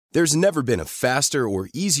There's never been a faster or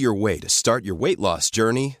easier way to start your weight loss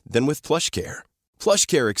journey than with PlushCare.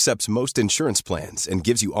 PlushCare accepts most insurance plans and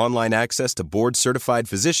gives you online access to board-certified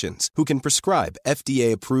physicians who can prescribe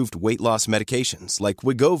FDA-approved weight loss medications like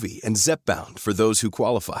Wegovy and Zepbound for those who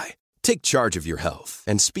qualify. Take charge of your health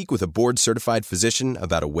and speak with a board-certified physician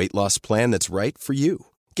about a weight loss plan that's right for you.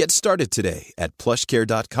 Get started today at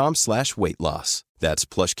plushcare.com/weightloss. That's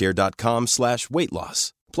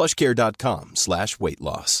plushcare.com/weightloss.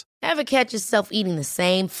 plushcare.com/weightloss. Ever catch yourself eating the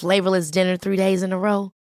same flavorless dinner 3 days in a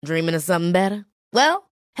row? Dreaming of something better? Well,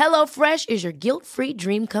 HelloFresh is your guilt-free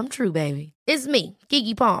dream come true, baby. It's me,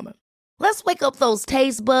 Keke Palmer. Let's wake up those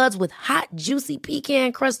taste buds with hot, juicy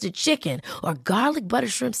pecan-crusted chicken or garlic butter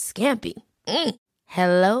shrimp scampi.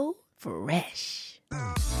 HelloFresh.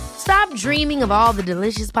 Stop dreaming of all the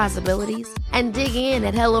delicious possibilities and dig in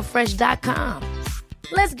at HelloFresh.com.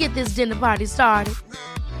 Let's get this dinner party started.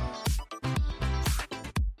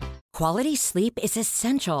 Quality sleep is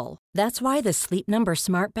essential. That's why the Sleep Number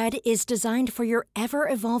Smart Bed is designed for your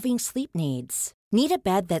ever-evolving sleep needs. Need a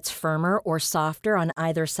bed that's firmer or softer on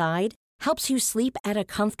either side? Helps you sleep at a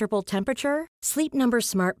comfortable temperature? Sleep Number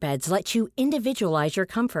Smart Beds let you individualize your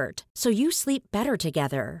comfort, so you sleep better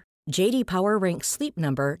together. J.D. Power ranks Sleep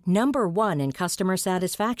Number number 1 in customer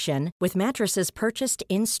satisfaction with mattresses purchased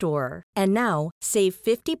in-store. And now, save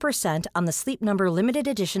 50% on the Sleep Number Limited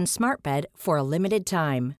Edition Smart Bed for a limited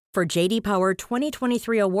time. For J.D. Power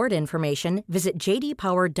 2023 award information, visit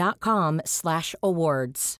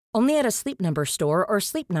jdpower.com/awards. Only at a Sleep Number store or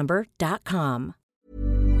sleepnumber.com.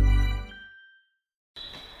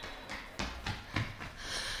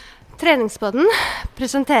 Treningspodden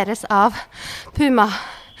presenteres av Puma.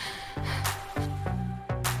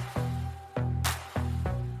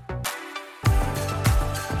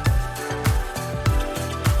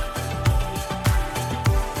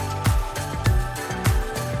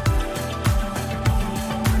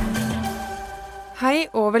 Hei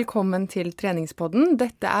og velkommen til treningspodden.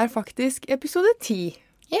 Dette faktisk episode 10.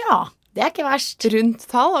 Ja, det ikke verst. Rundt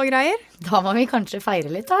tall og greier. Da må vi kanskje feire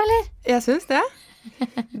litt da, eller? Jeg synes det.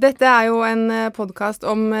 Dette jo en podcast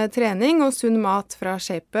om trening og sunn mat fra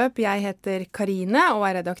ShapeUp. Jeg heter Karine og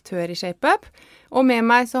redaktør i ShapeUp. Og med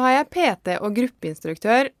meg så har jeg PT og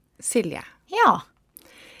gruppeinstruktør Silje. Ja.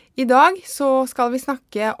 I dag så skal vi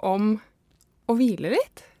snakke om å hvile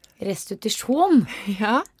litt. Restitusjon.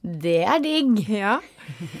 Ja. Det digg. Ja.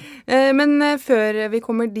 Men før vi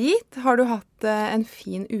kommer dit, har du hatt en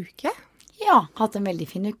fin uke? Ja, hatt en veldig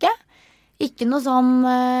fin uke. Ikke noe sånn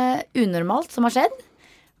unormalt som har skjedd.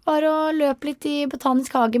 Bare å løpe litt i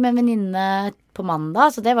botanisk hage med en venninne på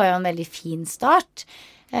mandag, så det var jo en veldig fin start.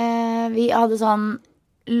 Vi hadde sånn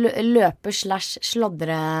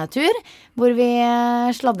løpe/slodretur, hvor vi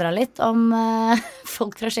slodret litt om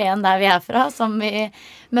folk fra Skien der vi fra, som vi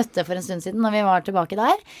møtte for en stund siden når vi var tilbake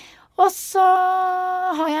der. Og så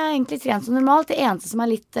har jeg egentlig trent som normalt. Det eneste som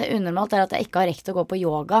litt unormalt at jeg ikke har rekt å gå på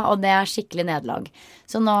yoga, og det skikkelig nederlag.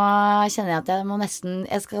 Så nå kjenner jeg at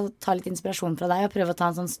jeg skal ta litt inspirasjon fra deg og prøve å ta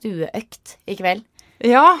en sånn stueøkt i kveld.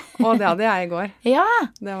 Ja, og det hadde jeg i går. Ja.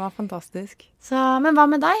 Det var fantastisk. Så, men hva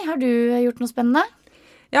med deg? Har du gjort noe spennende?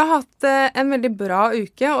 Jeg har hatt en veldig bra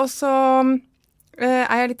uke, og så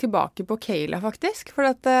jeg litt tilbake på Kayla faktisk, for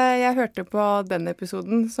at jeg hørte på den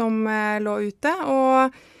episoden som lå ute,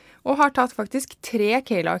 og har tatt faktisk 3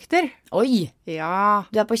 Kayla-økter. Oi! Ja.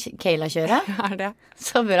 Du på Kayla-kjøret? Jeg det.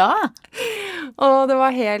 Så bra! Og det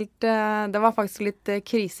var faktisk litt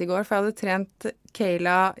krise i går, for jeg hadde trent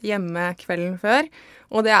Kayla hjemme kvelden før,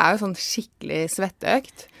 og det jo sånn skikkelig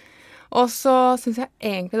svetteøkt. Og så synes jeg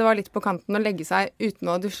egentlig det var litt på kanten å legge seg uten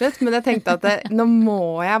å ha dusjet, men jeg tenkte at nå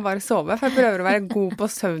må jeg bare sove, for jeg prøver å være god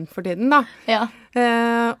på søvn for tiden da. Ja.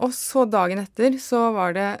 Og så dagen etter så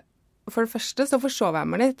var det, for det første så forsov jeg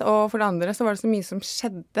meg litt, og for det andre så var det så mye som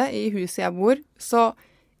skjedde i huset jeg bor, så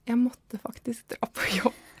jeg måtte faktisk dra på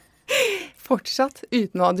jobb. Fortsatt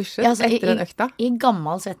uten å ha dusjet etter den økta. I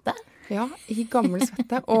gammel svette? Ja, i gammel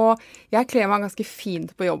svette. Og jeg kler meg ganske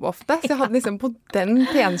fint på jobb ofte, så jeg hadde liksom på den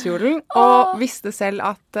penkjolen, og visste selv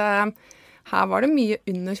at her var det mye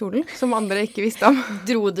under kjolen, som andre ikke visste om.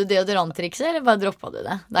 Dro du deodoranttrikset, eller bare droppet du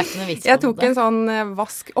det? Det ikke noe vits på det. Jeg tok en sånn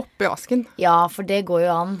vask oppi vasken. Ja, for det går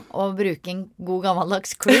jo an å bruke en god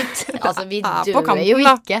gammeldags klut. Altså, vi dør kanten, jo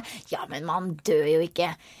da. ikke. Ja, men man dør jo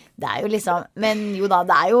ikke. Det jo liksom, men jo da,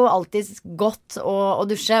 det jo alltid godt å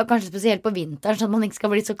dusje, og kanskje spesielt på vinteren, sånn at man ikke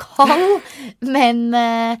skal bli så kald. Men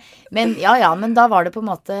da var det på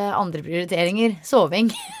en måte andre prioriteringer.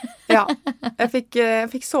 Soving. Ja, jeg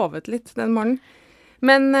fikk sovet litt den morgenen.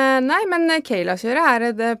 Men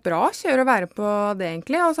Kayla-kjøret det bra kjøre å være på det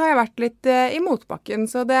egentlig, og så har jeg vært litt i motbakken,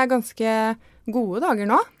 så det ganske gode dager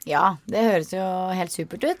nå. Ja, det høres jo helt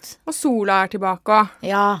supert ut. Og sola tilbake og...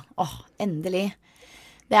 Ja, endelig.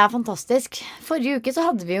 Det fantastisk. Forrige uke så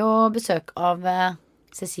hadde vi jo besøk av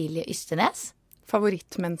Cecilie Ysternes.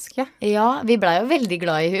 Favorittmenneske. Ja, vi ble jo veldig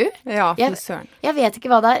glad i hun. Ja, fy søren. Jeg vet ikke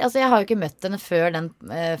hva det altså jeg har jo ikke møtt henne før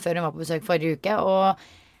hun var på besøk forrige uke, og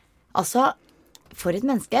altså, for et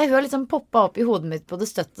menneske. Hun har liksom poppet opp i hodet mitt på det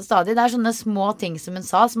støtte stadig. Det sånne små ting som hun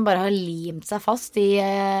sa, som bare har limt seg fast i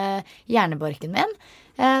hjernebarken min.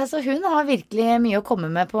 Så hun har virkelig mye å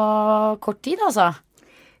komme med på kort tid, altså.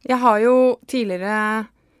 Jeg har jo tidligere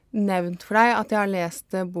nevnt for deg at jeg har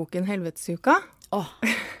lest boken Helvetesuka.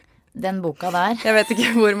 Den boka der. Jeg vet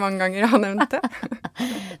ikke hvor mange ganger jeg har nevnt det.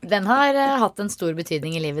 Den har hatt en stor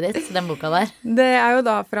betydning i livet ditt, den boka der. Det jo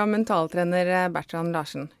da fra mentaltrener Bertrand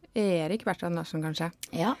Larsen. Erik Bertrand Larsen, kanskje.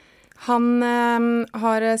 Ja. Han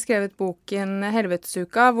har skrevet boken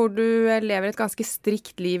Helvetesuka, hvor du lever et ganske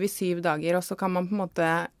strikt liv i 7 dager, og så kan man på en måte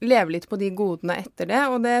leve litt på de godene etter det,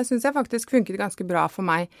 og det synes jeg faktisk funket ganske bra for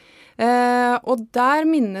meg. Og der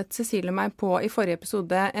minnet Cecilie meg på i forrige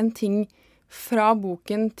episode en ting fra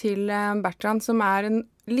boken til Bertrand, som en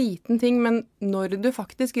liten ting, men når du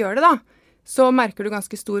faktisk gjør det da, så merker du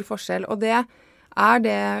ganske stor forskjell, og det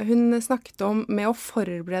det hun snakket om med å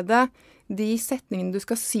forberede de setningene du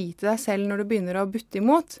skal si til deg selv når du begynner å butte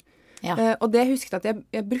imot. Ja. Og det husket at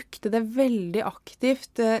jeg brukte det veldig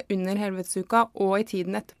aktivt under Helvetesuka og i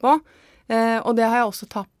tiden etterpå, og det har jeg også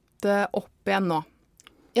tatt opp igjen nå.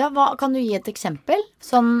 Ja, kan du gi et eksempel?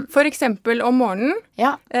 For eksempel om morgenen.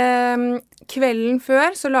 Ja. Kvelden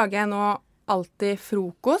før så lager jeg nå alltid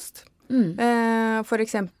frokost. For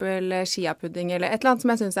eksempel chiapudding eller et eller annet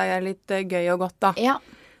som jeg synes litt gøy og godt da. Ja.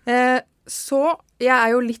 Så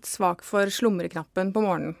jeg jo litt svak for slumreknappen på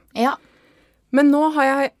morgenen. Ja. Men nå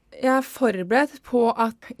har jeg forberedt på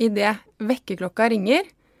at i det vekkerklokka ringer,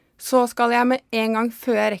 så skal jeg med en gang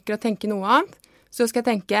før jeg rekker å tenke noe annet, så skal jeg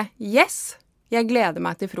tenke, yes, jeg gleder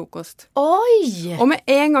meg til frokost. Oi! Og med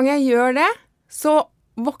en gang jeg gjør det, så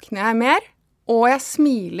våkner jeg mer, og jeg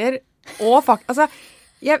smiler, og altså,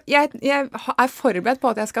 jeg forberedt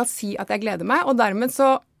på at jeg skal si at jeg gleder meg, og dermed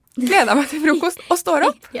så gleder jeg meg til frokost og står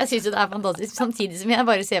opp. Jeg synes jo det fantastisk, samtidig som jeg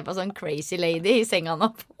bare ser på sånn crazy lady i senga nå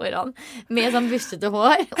foran, med sånn bustete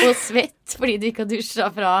hår og svett, fordi du ikke har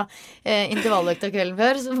dusjet fra intervalløkta kvelden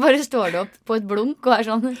før, så bare står du opp på et blunk og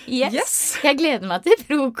sånn, yes, jeg gleder meg til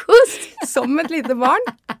frokost. Som et lite barn.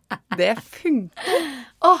 Det funker.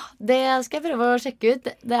 Det skal jeg prøve å sjekke ut.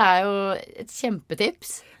 Det jo et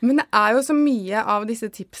kjempetips. Men det jo så mye av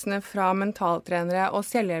disse tipsene fra mentaltrenere og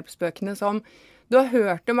selvhjelpsbøkene som du har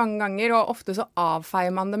hørt det mange ganger, og ofte så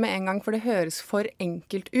avfeier man det med en gang, for det høres for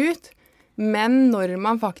enkelt ut. Men når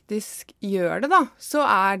man faktisk gjør det da, så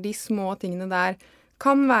de små tingene der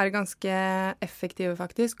kan være ganske effektive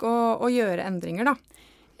faktisk, og gjøre endringer da.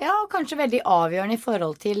 Ja, og kanskje veldig avgjørende i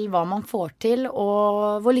forhold til hva man får til,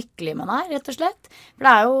 og hvor lykkelig man rett og slett. For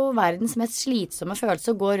det jo verdens mest slitsomme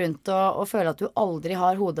følelse å gå rundt og føle at du aldri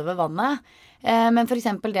har hodet ved vannet. Men for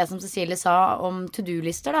eksempel det som Cecilie sa om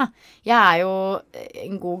to-do-lister da. Jeg jo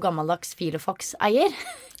en god gammeldags filofax-eier.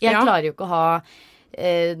 Jeg klarer jo ikke å ha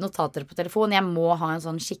notater på telefon. Jeg må ha en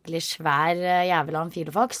sånn skikkelig svær jævel av en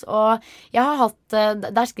filofax. Og jeg har hatt,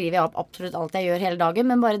 der skriver jeg opp absolutt alt jeg gjør hele dagen,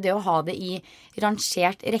 men bare det å ha det i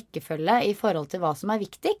rangert rekkefølge i forhold til hva som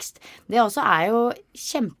viktigst, det også jo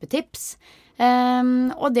kjempetips.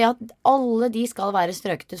 Og det at alle de skal være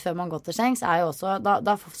strøket ut før man går til sengs jo også,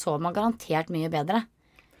 da så man garantert mye bedre.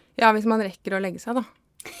 Ja, hvis man rekker å legge seg da.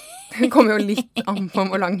 Det kommer jo litt an på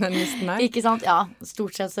hvor lang den listen Ikke sant? Ja,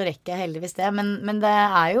 stort sett så rekker jeg heldigvis det, men det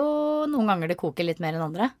jo noen ganger det koker litt mer enn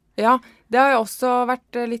andre. Ja, det har jeg også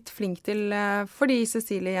vært litt flink til, fordi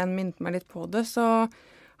Cecilie igjen minnet meg litt på det, så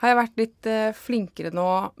har jeg vært litt flinkere nå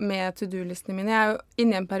med to-do-listene mine. Jeg jo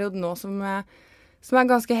inne i en periode nå som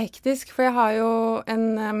ganske hektisk, for jeg har jo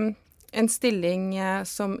en stilling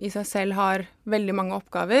som i seg selv har veldig mange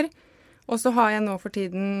oppgaver, og så har jeg nå for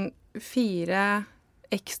tiden 4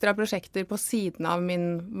 ekstra prosjekter på siden av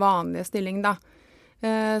min vanlige stilling da.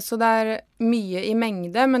 Så det mye i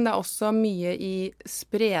mengde, men det også mye i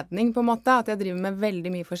spredning på en måte, at jeg driver med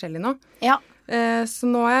veldig mye forskjellig nå. Ja. Så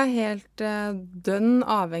nå jeg helt dønn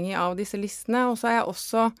avhengig av disse listene, og så jeg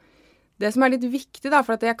også det som litt viktig da,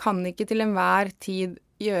 for at jeg kan ikke til enhver tid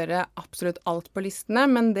gjøre absolutt alt på listene,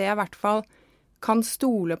 men det jeg i hvert fall kan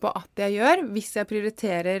stole på at jeg gjør, hvis jeg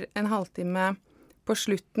prioriterer en halvtime på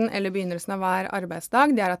slutten eller begynnelsen av hver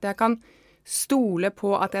arbeidsdag, det at jeg kan stole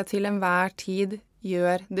på at jeg til enhver tid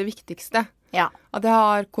gjør det viktigste. Ja. At jeg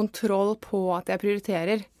har kontroll på at jeg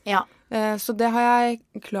prioriterer. Ja. Så det har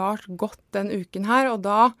jeg klart godt den uken her, og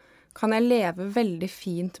da kan jeg leve veldig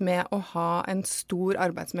fint med å ha en stor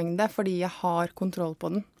arbeidsmengde, fordi jeg har kontroll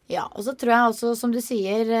på den. Ja, og så tror jeg også, som du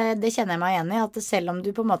sier, det kjenner jeg meg igjen i, at selv om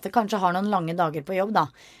du på en måte kanskje har noen lange dager på jobb da,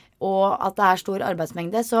 og at det stor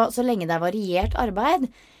arbeidsmengde, så lenge det variert arbeid,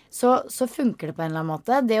 så funker det på en eller annen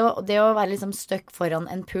måte. Det å være liksom støkk foran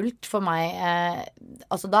en pult for meg,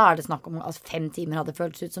 altså da det snakk om at 5 timer hadde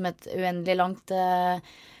føltes ut som et uendelig langt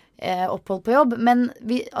opphold på jobb. Men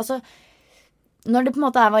når det på en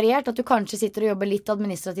måte variert, at du kanskje sitter og jobber litt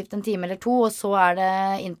administrativt en time eller 2, og så det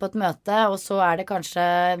inn på et møte, og så det kanskje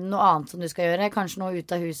noe annet som du skal gjøre, kanskje noe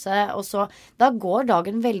ut av huset, og så, da går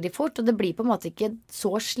dagen veldig fort, og det blir på en måte ikke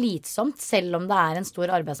så slitsomt, selv om det en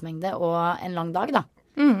stor arbeidsmengde og en lang dag da.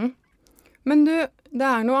 Men du, det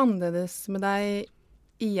noe annerledes med deg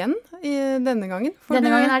igjen i denne gangen.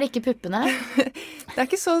 Denne gangen det ikke puppene. Det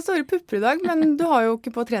ikke så store pupper i dag, men du har jo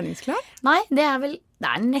ikke på treningsklær. Nei, det vel... Det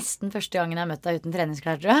nesten første gangen jeg har møtt deg uten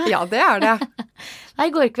treningsklær, tror jeg. Ja, det det. Nei,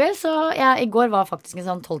 i går kveld, i går var faktisk en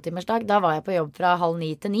sånn 12-timersdag. Da var jeg på jobb fra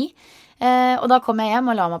 8:30 til 9. Og da kom jeg hjem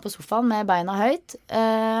og la meg på sofaen med beina høyt,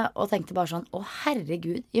 og tenkte bare sånn,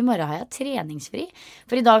 herregud, i morgen har jeg treningsfri.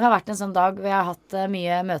 For i dag har vært en sånn dag hvor jeg har hatt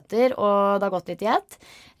mye møter, og det har gått litt i ett.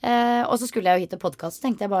 Og så skulle jeg jo hit til podcast, så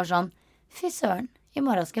tenkte jeg bare sånn, fy søren, i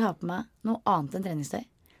morgen skal jeg ha på meg noe annet enn treningstøy.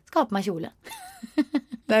 Skal ha på meg kjole.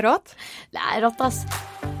 Det rått? Det rått, ass.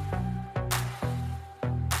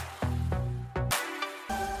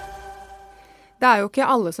 Det jo ikke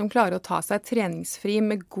alle som klarer å ta seg treningsfri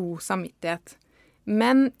med god samvittighet.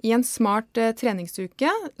 Men i en smart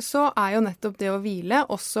treningsuke så jo nettopp det å hvile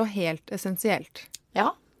også helt essensielt.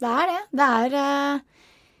 Ja, det det.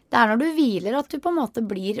 Det når du hviler at du på en måte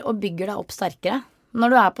blir og bygger deg opp sterkere.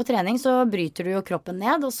 Når du på trening så bryter du jo kroppen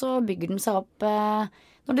ned, og så bygger den seg opp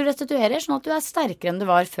når du restituerer, sånn at du sterkere enn du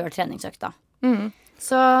var før treningsøkta.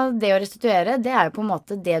 Så det å restituere, det jo på en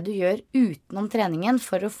måte det du gjør utenom treningen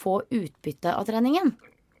for å få utbytte av treningen.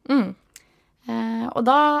 Og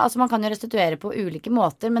da, altså man kan jo restituere på ulike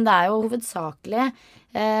måter, men det jo hovedsakelig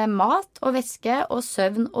mat og væske og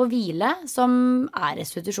søvn og hvile som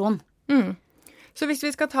restitusjon. Så hvis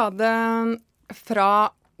vi skal ta det fra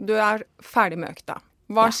du ferdig med økta,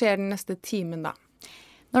 hva skjer den neste timen da?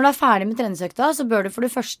 Når du ferdig med treningsøkta, så bør du for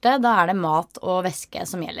det første, da det mat og væske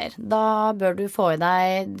som gjelder. Da bør du få i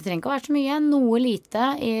deg, det trenger ikke å være så mye, noe lite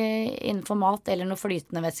innenfor mat eller noe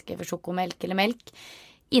flytende væske for sjokomelk eller melk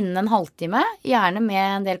innen en halvtime, gjerne med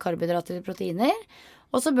en del karbohydrater eller proteiner.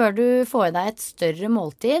 Og så bør du få i deg et større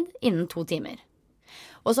måltid innen 2 timer.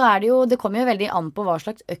 Og så det jo, det kommer jo veldig an på hva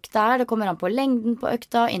slags økt det kommer an på lengden på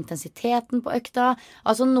økta, intensiteten på økta,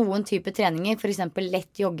 altså noen typer treninger, for eksempel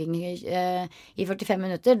lett jogging i 45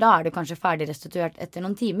 minutter, da du kanskje ferdig restituert etter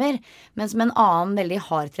noen timer, mens med en annen veldig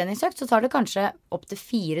hard treningsøkt, så tar det kanskje opp til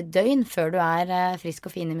 4 døgn før du frisk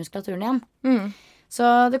og fin i muskulaturen igjen.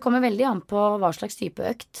 Så det kommer veldig an på hva slags type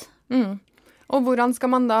økt. Og hvordan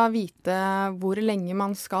skal man da vite hvor lenge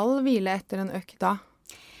man skal hvile etter en økt da?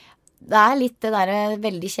 Det litt det der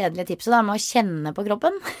veldig kjedelige tipset med å kjenne på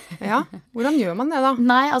kroppen. Ja, hvordan gjør man det da?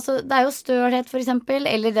 Nei, altså det jo stølhet for eksempel,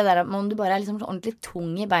 eller det der om du bare liksom ordentlig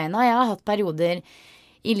tung i beina. Jeg har hatt perioder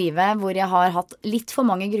i livet hvor jeg har hatt litt for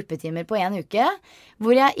mange gruppetimer på en uke,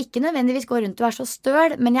 hvor jeg ikke nødvendigvis går rundt og så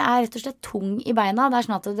støl, men jeg rett og slett tung i beina. Det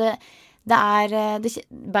sånn at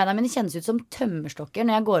beina mine kjennes ut som tømmerstokker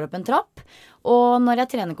når jeg går opp en trapp, og når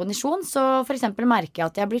jeg trener kondisjon, så for eksempel merker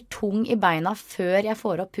jeg at jeg blir tung i beina før jeg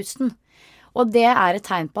får opp pusten. Og det et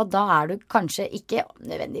tegn på at da du kanskje ikke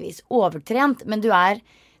nødvendigvis overtrent, men du har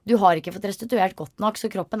ikke fått restituert godt nok,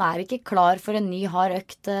 så kroppen ikke klar for en ny hard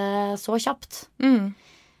økt så kjapt.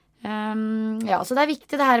 Ja, så det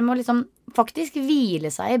viktig det her med å liksom faktisk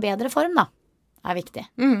hvile seg i bedre form da, viktig.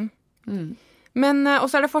 Men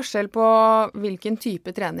også det forskjell på hvilken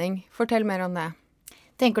type trening. Fortell mer om det.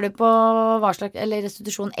 Tenker du på hva slags, eller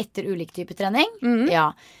restitusjon etter ulik type trening?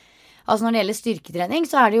 Ja. Altså når det gjelder styrketrening,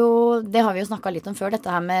 så det jo, det har vi jo snakket litt om før,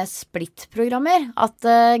 dette her med splitt-programmer. At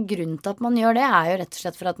grunnen til at man gjør det jo rett og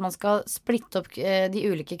slett for at man skal splitte opp de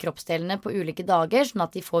ulike kroppsdelene på ulike dager, sånn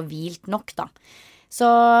at de får hvilt nok da. Så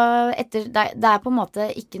det på en måte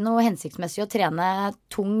ikke noe hensiktsmessig å trene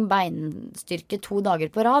tung beinstyrke 2 dager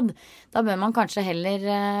på rad. Da bør man kanskje heller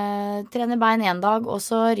trene bein 1 dag, og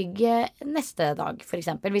så rygg neste dag, for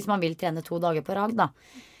eksempel, hvis man vil trene 2 dager på rad da.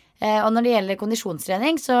 Og når det gjelder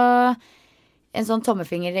kondisjonstrening, så En sånn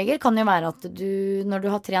tommefingerregel kan jo være at når du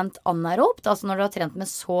har trent anaerobt, altså når du har trent med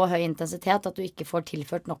så høy intensitet at du ikke får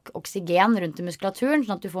tilført nok oksygen rundt i muskulaturen,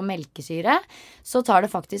 sånn at du får melkesyre, så tar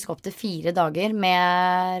det faktisk opp til 4 dager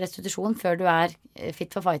med restitusjon før du er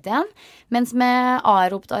fit for fight igjen. Mens med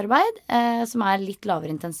aerobt arbeid, som er litt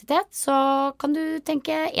lavere intensitet, så kan du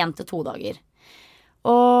tenke 1 til 2 dager.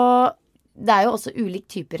 Og det er jo også ulik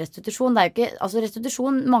type restitusjon. Det er jo ikke, altså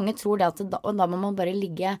restitusjon, mange tror det at da må man bare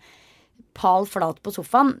ligge pal flat på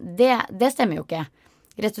sofaen. Det stemmer jo ikke.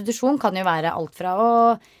 Restitusjon kan jo være alt fra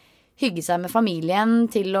å hygge seg med familien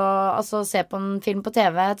til å se på en film på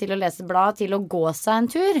TV, til å lese blad, til å gå seg en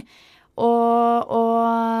tur. Og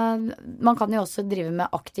man kan jo også drive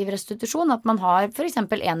med aktiv restitusjon, at man har for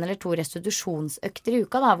eksempel 1 eller 2 restitusjonsøkter i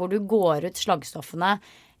uka, da, hvor du går ut slagstoffene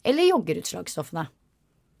eller jogger ut slagstoffene.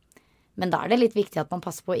 Men da er det litt viktig at man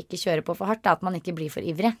passer på å ikke kjøre på for hardt, da, at man ikke blir for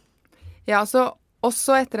ivrig. Ja, så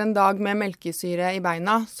også etter en dag med melkesyre i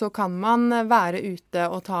beina, så kan man være ute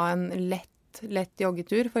og ta en lett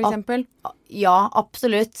joggetur, for eksempel. Ja,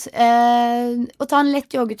 absolutt. Å ta en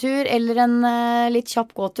lett joggetur eller en litt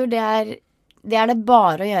kjapp gåtur, det er det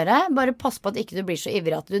bare å gjøre. Bare pass på at ikke du blir så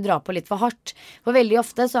ivrig at du drar på litt for hardt. For veldig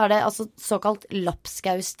ofte så er det såkalt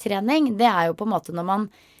lapskaustrening. Det er jo på en måte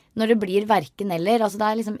når det blir verken eller, det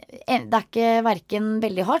er ikke verken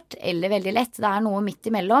veldig hardt eller veldig lett, det er noe midt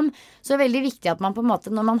imellom. Så det er veldig viktig at man på en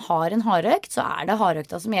måte, når man har en hardøkt, så er det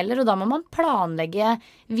hardøkta som gjelder, og da må man planlegge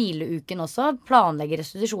hvileuken også, planlegge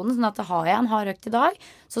restitusjonen, sånn at har jeg en hardøkt i dag,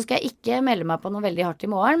 så skal jeg ikke melde meg på noe veldig hardt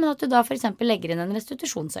i morgen, men at du da for eksempel legger inn en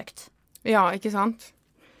restitusjonsøkt. Ja, ikke sant?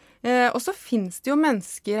 Og så finnes det jo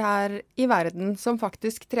mennesker her i verden som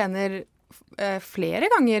faktisk trener flere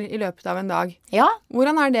ganger i løpet av en dag. Ja.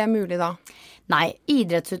 Hvordan er det mulig da? Nei,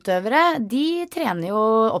 idrettsutøvere, de trener jo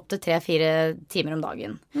opp til 3-4 timer om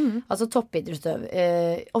dagen. Altså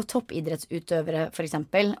toppidrettsutøvere for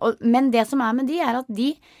eksempel. Men det som er med de er at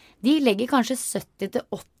de legger kanskje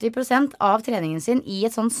 70-80% av treningen sin i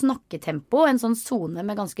et sånn snakketempo, en sånn zone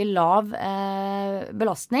med ganske lav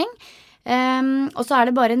belastning. Og så er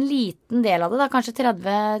det bare en liten del av det, da, kanskje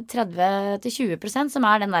 30-20% som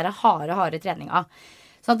er den der harde treninga.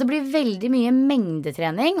 Sånn at det blir veldig mye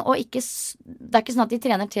mengdetrening, og det er ikke sånn at de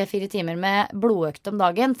trener 3-4 timer med blodøkt om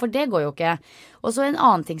dagen, for det går jo ikke. Og så en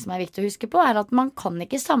annen ting som er viktig å huske på, er at man kan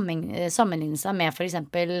ikke sammenligne seg med for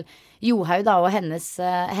eksempel Johaug da, og hennes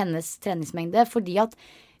treningsmengde, fordi at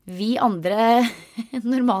vi andre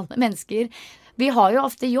normale mennesker, vi har jo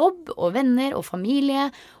ofte jobb og venner og familie,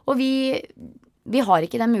 og vi har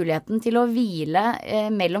ikke den muligheten til å hvile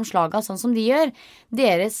mellom slaga sånn som de gjør.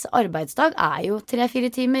 Deres arbeidsdag er jo 3-4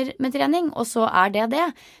 timer med trening, og så er det.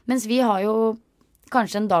 Mens vi har jo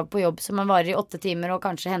kanskje en dag på jobb som varer i 8 timer, og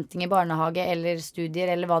kanskje henting i barnehage eller studier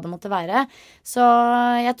eller hva det måtte være. Så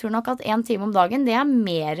jeg tror nok at 1 time om dagen, det er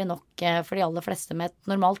mer enn nok for de aller fleste med et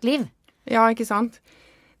normalt liv. Ja, ikke sant?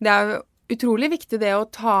 Det er jo utrolig viktig det å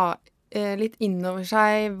ta litt innover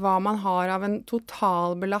seg hva man har av en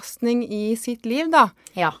totalbelastning i sitt liv, da.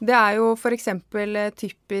 Ja. Det er jo for eksempel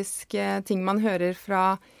typisk ting man hører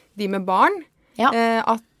fra de med barn,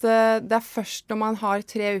 at det er først når man har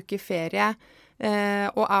 3 uker ferie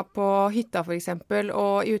og er på hytta for eksempel,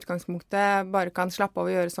 og i utgangspunktet bare kan slappe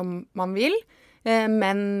av og gjøre som man vil,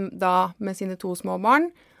 men da med sine 2 små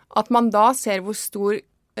barn, at man da ser hvor stor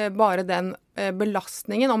bare den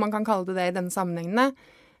belastningen, om man kan kalle det i denne sammenhengene,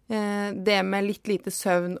 det med litt lite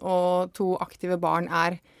søvn og 2 aktive barn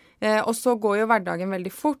er. Og så går jo hverdagen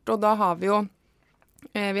veldig fort, og da har vi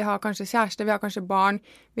har kanskje kjæreste, vi har kanskje barn,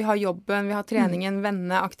 vi har jobben, vi har treningen,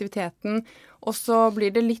 vennene, aktiviteten, og så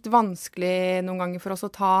blir det litt vanskelig noen ganger for oss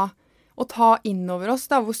å ta inn over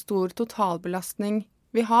oss da, hvor stor totalbelastning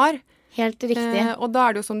vi har. Helt riktig. Og da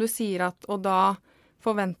er det jo som du sier og da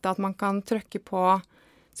forvente at man kan trykke på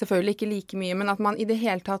selvfølgelig ikke like mye, men at man i det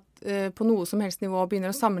hele tatt på noe som helst nivå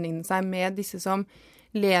begynner å sammenligne seg med disse som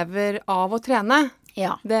lever av å trene.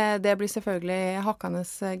 Ja. Det blir selvfølgelig hakkende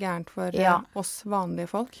gærent for oss vanlige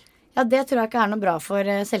folk. Ja, det tror jeg ikke er noe bra for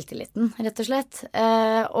selvtilliten, rett og slett.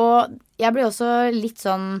 Og jeg blir også litt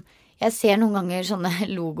sånn, jeg ser noen ganger sånne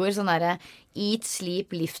logoer, sånn der eat,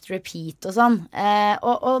 sleep, lift, repeat og sånn.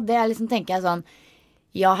 Og det er liksom, tenker jeg sånn,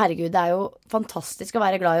 ja, herregud, det er jo fantastisk å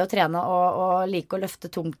være glad i å trene og like å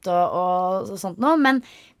løfte tungt og sånt noe, men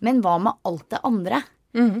hva med alt det andre,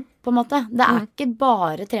 på en måte? Det er ikke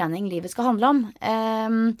bare trening livet skal handle om.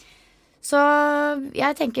 Så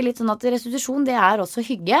jeg tenker litt sånn at restitusjon, det er også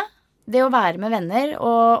hygge. Det å være med venner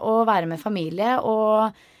og være med familie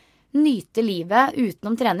og nyte livet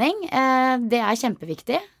utenom trening, det er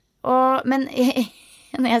kjempeviktig. Men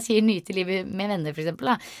når jeg sier nyte livet med venner for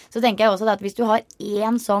eksempel, så tenker jeg også at hvis du har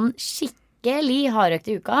en sånn skikkelig hardøkt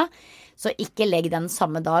I uka, så ikke legg den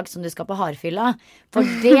samme dag som du skal på hardfylla. For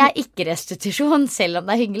det ikke restitusjon, selv om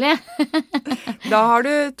det hyggelig. Da har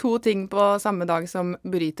du 2 ting på samme dag som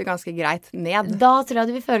bryter ganske greit ned. Da tror jeg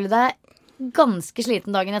du vil føle deg ganske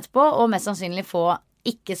sliten dagen etterpå, og mest sannsynlig få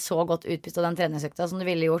ikke så godt utbytte av den treningsøkta som du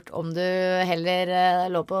ville gjort om du heller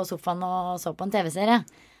lå på sofaen og så på en TV-serie.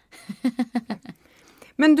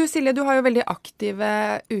 Men du Silje, du har jo veldig aktive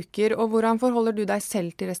uker, og hvordan forholder du deg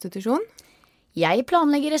selv til restitusjon? Jeg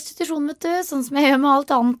planlegger restitusjon, vet du, sånn som jeg gjør med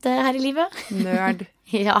alt annet her I livet. Nerd.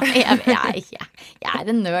 Ja, jeg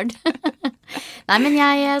en nerd. Nei, men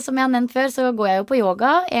som jeg har nevnt før, så går jeg jo på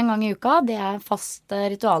yoga en gang I uka. Det fast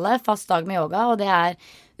rituale, fast dag med yoga, og det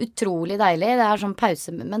utrolig deilig. Det sånn pause,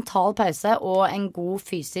 mental pause og en god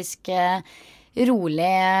fysisk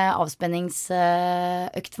rolig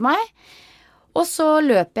avspenningsøkt for meg. Og så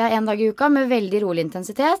løper jeg en dag I uka med veldig rolig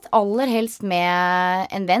intensitet, aller helst med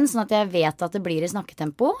en venn, sånn at jeg vet at det blir I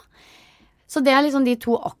snakketempo. Så det liksom de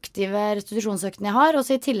 2 aktive restitusjonsøktene jeg har, og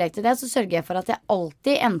så I tillegg til det så sørger jeg for at jeg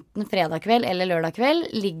alltid, enten fredag kveld eller lørdag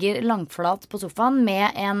kveld, ligger langflat på sofaen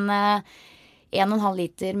med en 1,5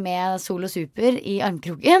 liter med Solo Super I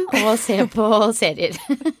armkroken og ser på serier.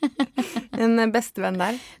 En bestevenn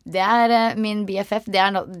der. Det min BFF.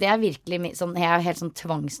 Det virkelig sånn, jeg har helt sånn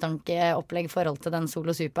tvangstankeopplegg I forhold til den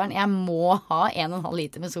Solo Superen. Jeg må ha 1,5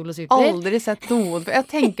 liter med Solo Super. Aldri sett noen. Jeg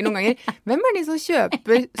tenker noen ganger, hvem de som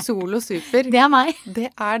kjøper Solo Super? Det meg.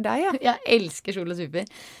 Det deg, ja. Jeg elsker Solo Super.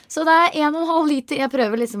 Så det 1,5 liter. Jeg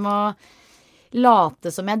prøver liksom å late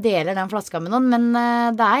som jeg deler den flaska med noen, men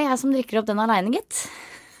det jeg som drikker opp den alene, gitt.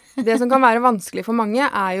 Det som kan være vanskelig for mange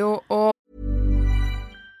jo å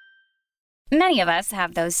Many of us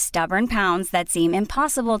have those stubborn pounds that seem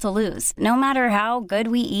impossible to lose, no matter how good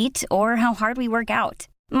we eat or how hard we work out.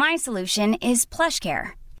 My solution is PlushCare.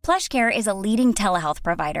 PlushCare is a leading telehealth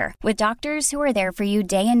provider with doctors who are there for you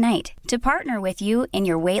day and night to partner with you in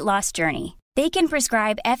your weight loss journey. They can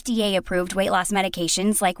prescribe FDA-approved weight loss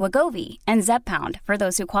medications like Wegovy and Zepbound for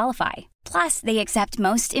those who qualify. Plus, they accept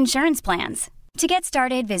most insurance plans. To get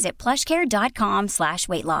started, visit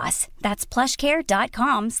plushcare.com/weightloss. That's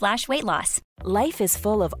plushcare.com/weightloss. Life is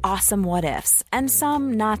full of awesome what-ifs, and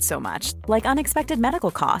some not so much, like unexpected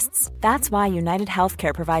medical costs. That's why United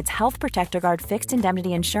Healthcare provides Health Protector Guard fixed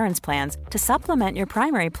indemnity insurance plans to supplement your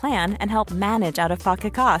primary plan and help manage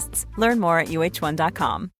out-of-pocket costs. Learn more at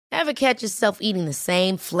uh1.com. Ever catch yourself eating the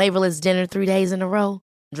same flavorless dinner 3 days in a row?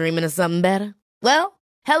 Dreaming of something better? Well,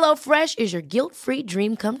 HelloFresh is your guilt-free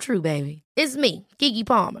dream come true, baby. It's me, Keke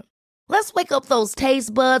Palmer. Let's wake up those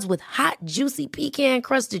taste buds with hot, juicy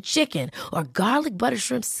pecan-crusted chicken or garlic butter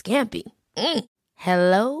shrimp scampi.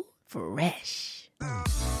 Hello Fresh.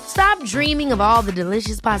 Stop dreaming of all the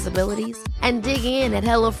delicious possibilities and dig in at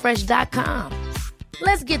HelloFresh.com.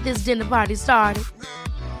 Let's get this dinner party started.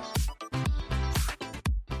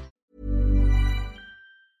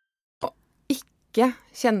 Ikke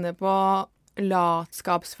kjenne på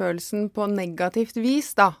latskapsfølelsen på negativt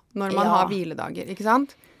vis da, når man har hviledager, ikke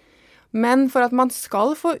sant? Men for at man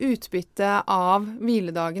skal få utbytte av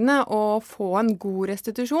hviledagene og få en god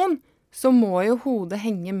restitusjon, så må jo hodet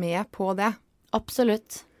henge med på det.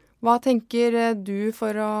 Absolutt. Hva tenker du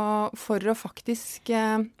for å faktisk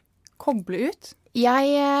koble ut?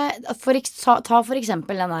 Ta for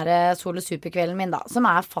eksempel den der Solo Super-kvelden min da, som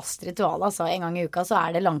fast ritual, altså en gang I uka så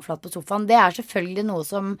det langflat på sofaen. Det selvfølgelig noe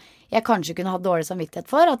som jeg kanskje kunne hatt dårlig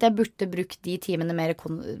samvittighet for, at jeg burde brukt de timene mer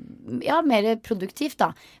produktivt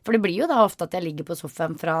da. For det blir jo da ofte at jeg ligger på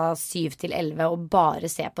sofaen fra 7 til 11 og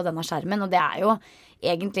bare ser på denne skjermen, og det jo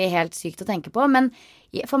egentlig helt sykt å tenke på, men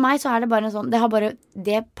for meg så det bare en sånn,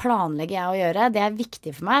 det planlegger jeg å gjøre, det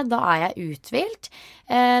viktig for meg, da jeg uthvilt.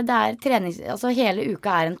 Det trening, altså hele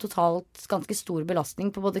uka en totalt ganske stor belastning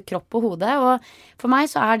på både kropp og hode, og for meg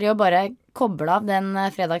så det å bare koble av den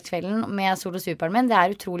fredagskvelden med Solo Superen min,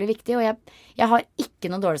 det utrolig viktig, og jeg har ikke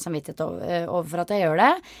noe dårlig samvittighet overfor at jeg gjør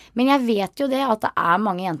det, men jeg vet jo det at det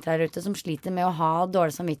mange jenter der ute som sliter med å ha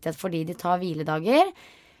dårlig samvittighet fordi de tar hviledager,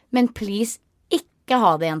 men please, ikke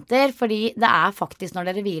ha det, jenter, fordi det faktisk når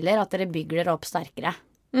dere hviler at dere bygger dere opp sterkere.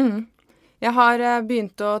 Jeg har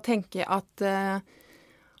begynt å tenke at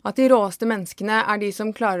de råeste menneskene de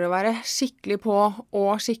som klarer å være skikkelig på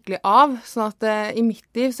og skikkelig av, sånn at I mitt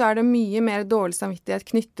liv så det mye mer dårlig samvittighet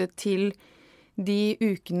knyttet til de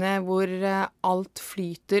ukene hvor alt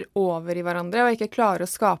flyter over I hverandre, og ikke klarer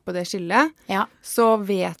å skape det skillet, så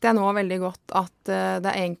vet jeg nå veldig godt at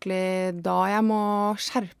det egentlig da jeg må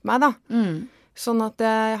skjerpe meg da. Sånn at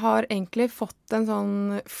jeg har egentlig fått en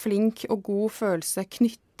sånn flink og god følelse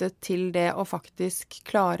knyttet til det å faktisk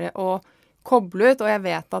klare å koble ut, og jeg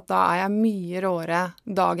vet at da jeg mye råere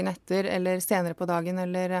dagen etter, eller senere på dagen,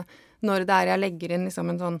 eller når det jeg legger inn liksom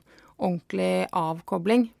en sånn ordentlig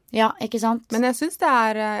avkobling. Ja, ikke sant? Men jeg synes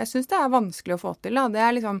det vanskelig å få til, da. Det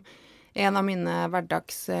liksom en av mine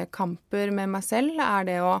hverdagskamper med meg selv,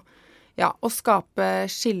 det å skape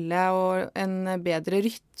skille og en bedre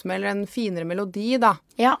rytme, eller en finere melodi, da.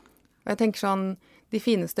 Ja. Og jeg tenker sånn, de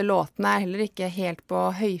fineste låtene heller ikke helt på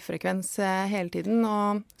høyfrekvens hele tiden,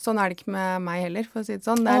 og sånn det ikke med meg heller, for å si det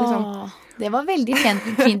sånn. Det liksom... det var veldig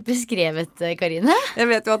fint beskrevet, Karine.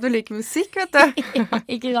 Jeg vet jo at du liker musikk, vet du. Ja,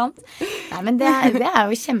 ikke sant? Nei, men det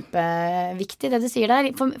jo kjempeviktig, det du sier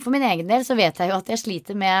der. For min egen del så vet jeg jo at jeg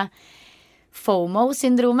sliter med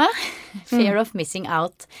FOMO-syndromet, fear of missing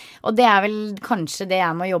out. Og det vel kanskje det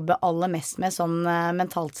jeg må jobbe aller mest med sånn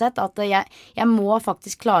mentalt sett, at jeg må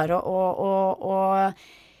faktisk klare å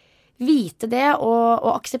vite det og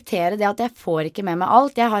akseptere det at jeg får ikke med meg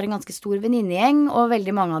alt. Jeg har en ganske stor venninnegjeng, og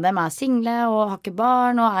veldig mange av dem single og har ikke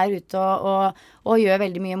barn og ute og gjør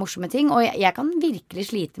veldig mye morsomme ting. Og jeg kan virkelig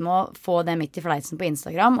slite med å få det midt i fleisen på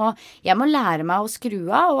Instagram, og jeg må lære meg å skru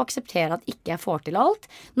av og akseptere at ikke jeg får til alt,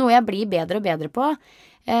 noe jeg blir bedre og bedre på.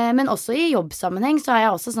 Men også i jobbsammenheng så jeg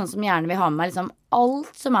også sånn som gjerne vil ha med meg liksom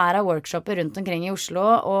alt som av workshoper rundt omkring i Oslo,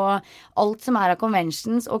 og alt som av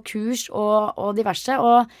conventions og kurs og diverse,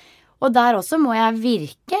 og der også må jeg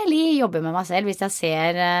virkelig jobbe med meg selv hvis jeg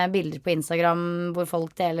ser bilder på Instagram hvor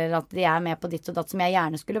folk deler at de med på ditt og datt som jeg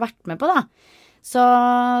gjerne skulle vært med på, da.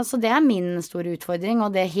 Så det min store utfordring,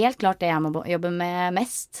 og det helt klart det jeg må jobbe med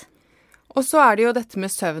mest. Og så det jo dette med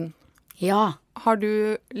søvn. Ja. Har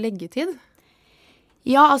du leggetid?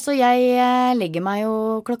 Ja, altså jeg legger meg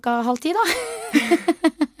jo 9:30 da.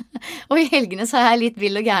 Og i helgene så jeg litt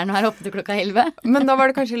vill og gæren og oppe til 11. Men da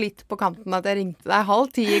var det kanskje litt på kanten at jeg ringte deg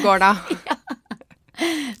 9:30 i går da. Ja.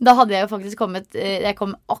 Da hadde jeg jo faktisk jeg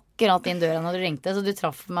kom akkurat inn døra når du ringte, så du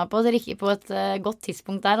traff meg på et godt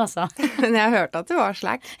tidspunkt der, altså. Men jeg hørte at du var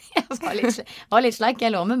slack. Jeg var litt slack,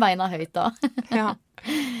 jeg lå med beina høyt da. Ja.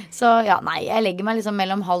 Så ja, nei, jeg legger meg liksom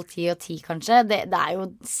mellom 9:30 og 10 kanskje. Det jo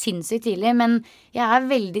sinnssykt tidlig, men jeg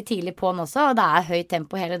veldig tidlig på den også, og det høyt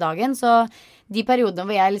tempo hele dagen, så de periodene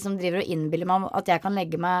hvor jeg liksom driver og innbiller meg at jeg kan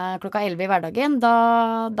legge meg 11 i hverdagen,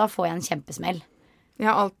 da får jeg en kjempesmell. Jeg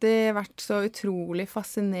har alltid vært så utrolig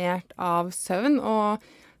fascinert av søvn, og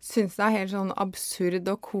synes det helt sånn absurd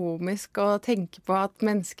og komisk å tenke på at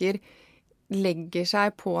mennesker legger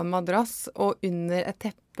seg på en madrass og under et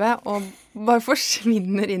teppe og bare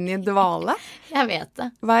forsvinner inn i dvale. Jeg vet det.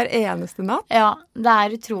 Hver eneste natt. Ja, det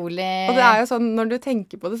utrolig... Og det jo sånn, når du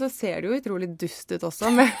tenker på det, så ser det jo utrolig dust ut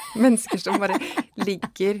også, med mennesker som bare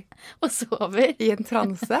ligger og sover i en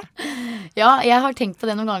transe. Ja, jeg har tenkt på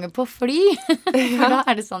det noen ganger på fly. For da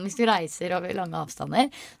det sånn, hvis du reiser over lange avstander,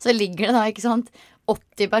 så ligger det da, ikke sant,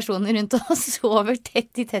 80 personer rundt og sover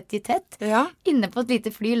tett i tett. Ja. Inne på et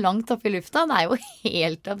lite fly langt oppe i lufta. Det jo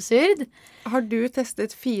helt absurd. Har du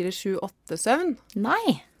testet 4-7-8-søvn?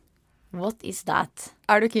 Nei. What is that?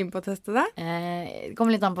 Du keen på å teste det? Det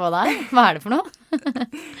kommer litt an på hva det Hva det for noe?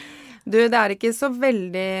 Du, det ikke så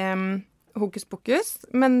veldig hokus pokus,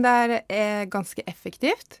 men det ganske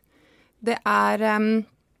effektivt. Det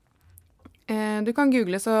du kan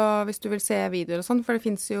google så hvis du vil se videoer og sånn, for det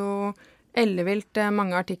finnes jo ellevilt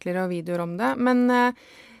mange artikler og videoer om det. Men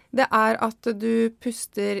det at du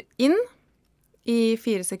puster inn i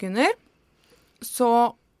 4 sekunder,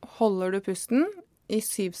 så holder du pusten i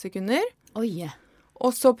 7 sekunder. Oi.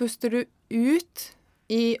 Og så puster du ut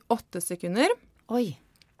i 8 sekunder. Oi.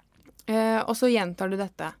 Og så gjentar du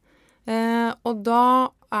dette. Og da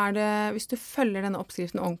det, hvis du følger denne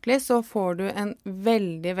oppskriften ordentlig, så får du en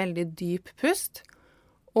veldig, veldig dyp pust.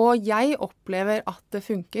 Og jeg opplever at det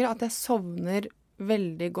funker, at jeg sovner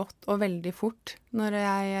veldig godt og veldig fort når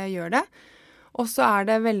jeg gjør det. Og så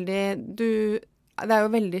det veldig, det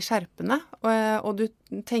jo veldig skjerpende, og du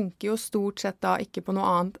tenker jo stort sett da ikke på noe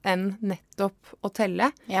annet enn nettopp å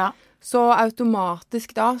telle. Ja. Så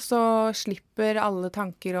automatisk da så slipper alle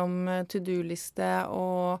tanker om to-do-liste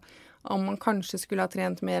og om man kanskje skulle ha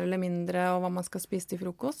trent mer eller mindre, og hva man skal spise til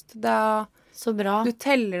frokost. Så bra. Du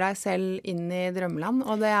teller deg selv inn i drømmeland,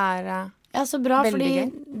 og det ja, så bra, fordi gøy.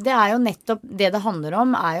 Det jo nettopp det handler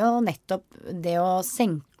om, jo nettopp det å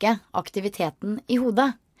senke aktiviteten i hodet.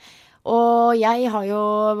 Og jeg har jo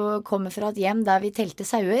kommet fra et hjem der vi telte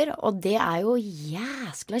sauer, og det jo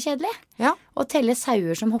jæskla kjedelig. Ja. Å telle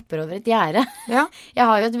sauer som hopper over et gjerde. Ja. Jeg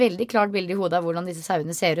har jo et veldig klart bilde i hodet av hvordan disse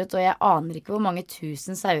sauene ser ut, og jeg aner ikke hvor mange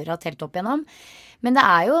tusen sauer jeg har telt opp igjennom. Men det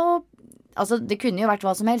jo Altså, det kunne jo vært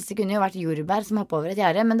hva som helst. Det kunne jo vært jordbær som hopper over et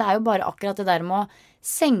gjerde. Men det er jo bare akkurat det der med å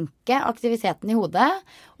senke aktiviteten i hodet.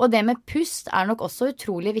 Og det med pust er nok også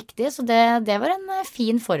utrolig viktig. Så det var en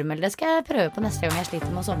fin formel. Det skal jeg prøve på neste gang jeg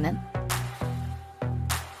sliter med å sovne inn.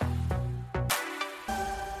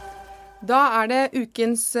 Da er det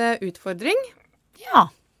ukens utfordring. Ja.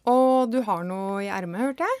 Og du har noe i ermet,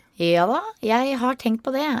 hørte jeg? Ja da, jeg har tenkt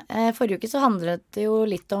på det. Forrige uke så handlet det jo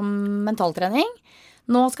litt om mentaltrening.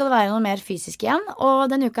 Nå skal det være noe mer fysisk igjen, og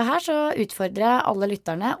denne uka her så utfordrer jeg alle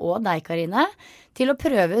lytterne og deg, Karine, til å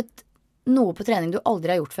prøve ut noe på trening du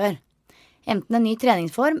aldri har gjort før. Enten en ny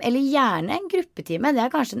treningsform, eller gjerne en gruppetime. Det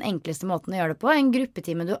er kanskje den enkleste måten å gjøre det på. En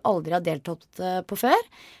gruppetime du aldri har deltatt på før.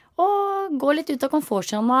 Og gå litt ut av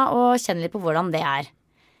komfortzona og kjenne litt på hvordan det er.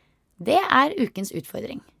 Det er ukens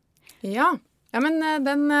utfordring. Ja, men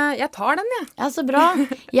jeg tar den, jeg. Ja, så bra.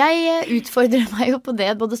 Jeg utfordrer meg jo på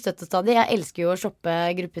det både støtt og stadig. Jeg elsker jo å shoppe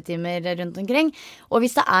gruppetimer rundt omkring. Og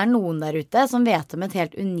hvis det er noen der ute som vet om et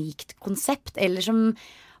helt unikt konsept, eller som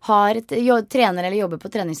trener eller jobber på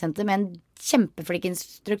treningssenter med en kjempeflink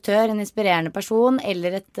instruktør, en inspirerende person,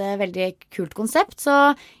 eller et veldig kult konsept,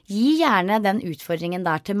 så gi gjerne den utfordringen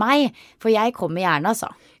der til meg, for jeg kommer gjerne, altså.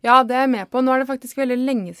 Ja, det er jeg med på. Nå er det faktisk veldig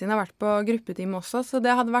lenge siden jeg har vært på gruppetime også, så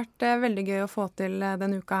det hadde vært veldig gøy å få til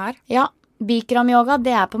denne uka her. Ja, Bikram-yoga,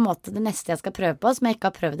 det er på en måte det neste jeg skal prøve på, som jeg ikke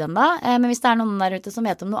har prøvd ennå. Men hvis det er noen der ute som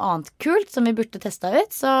vet om noe annet kult som vi burde teste ut,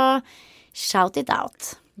 så shout it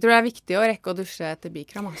out. Jeg tror det er viktig å rekke å dusje etter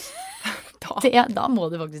Bikram, altså. Da må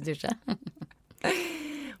du faktisk dusje.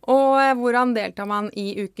 Og hvordan deltar man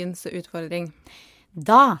i ukens utfordring?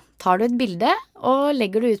 Da tar du et bilde og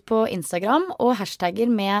legger det ut på Instagram og hashtagger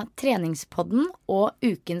med treningspodden og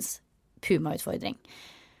ukens Puma-utfordring.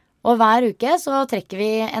 Og hver uke så trekker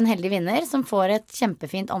vi en heldig vinner som får et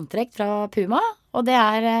kjempefint antrekk fra Puma. Og det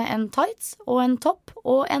er en tights og en topp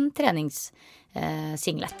og en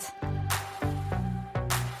treningssinglet.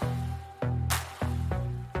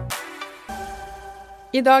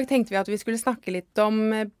 I dag tenkte vi at vi skulle snakke litt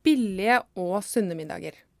om billige og sunne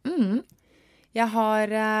middager. Jeg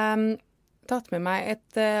har tatt med meg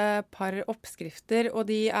et par oppskrifter, og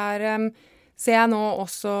de ser jeg nå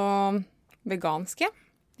også veganske.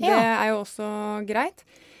 Ja. Det er jo også greit.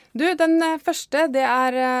 Du, den første, det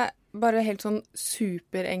er bare helt sånn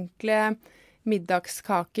superenkle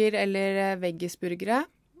middagskaker eller veggisburgere.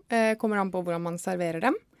 Kommer an på hvordan man serverer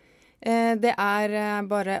dem. Det er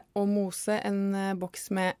bare å mose en boks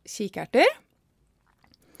med kikerter,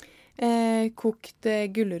 kokt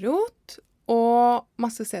gulrot og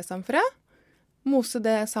masse sesamfrø. Mose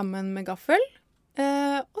det sammen med gaffel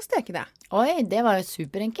og steke det. Oi, det var jo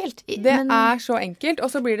superenkelt. Det er så enkelt, og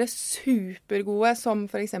så blir det supergode som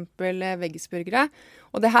for eksempel veggisburgere.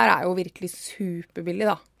 Og det her er jo virkelig superbillig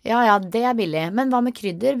da. Ja, det er billig. Men hva med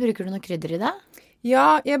krydder? Bruker du noe krydder i det?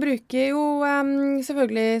 Ja, jeg bruker jo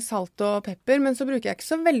selvfølgelig salt og pepper, men så bruker jeg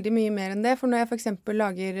ikke så veldig mye mer enn det. For når jeg for eksempel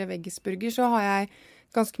lager veggisburger, så har jeg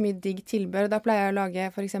ganske mye digg tilbør. Da pleier jeg å lage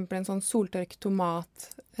for eksempel en sånn soltørk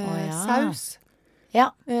tomat-saus.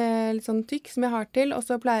 Ja. Litt sånn tykk som jeg har til. Og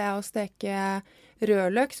så pleier jeg å steke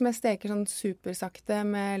rødløk, som jeg steker sånn supersakte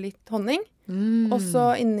med litt honning. Og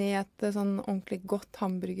så inni et sånn ordentlig godt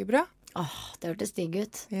hamburgerbrød. Det hørtes digg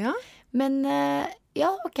ut. Ja. Men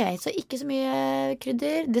ja, ok, så ikke så mye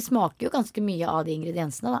krydder. Det smaker jo ganske mye av de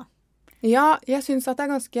ingrediensene da. Ja, jeg synes at det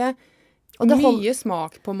er ganske mye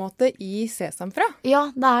smak på en måte i sesamfrø.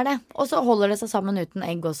 Ja, det er det. Og så holder det seg sammen uten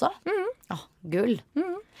egg også. Gull.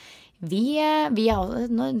 Vi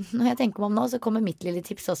når jeg tenker meg om nå, så kommer mitt lille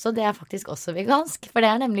tips også. Det er faktisk også vegansk, for det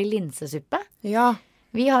er nemlig linsesuppe. Ja.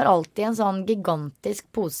 Vi har alltid en sånn gigantisk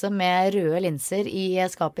pose med røde linser i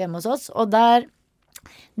skapet hjemme hos oss, og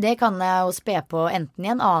det kan jeg jo spe på enten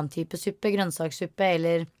i en annen type suppe, grønnsakssuppe,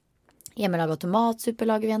 eller hjemmelaget tomatsuppe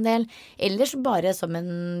lager vi en del, ellers bare som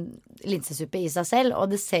en linsesuppe i seg selv,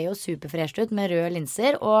 og det ser jo superfresht ut med røde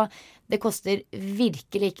linser, og det koster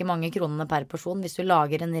virkelig ikke mange kronene per porsjon hvis du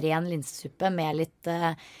lager en ren linsesuppe med litt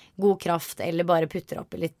god kraft, eller bare putter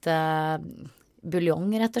opp i litt buljong,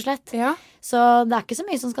 rett og slett. Ja. Så det er ikke så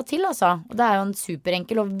mye som skal til, altså. Og det er jo en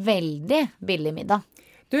superenkel og veldig billig middag.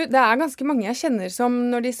 Du, det er ganske mange jeg kjenner som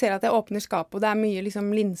når de ser at jeg åpner skapet, og det er mye liksom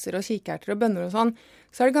linser og kikerter og bønner og sånn,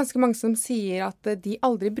 så er det ganske mange som sier at de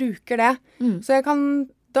aldri bruker det. Så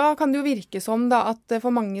da kan det jo virke som da, at for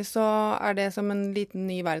mange så er det som en liten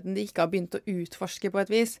ny verden de ikke har begynt å utforske på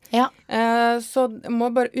et vis. Ja. Så jeg må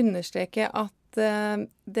bare understreke at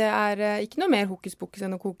det er ikke noe mer hokus pokus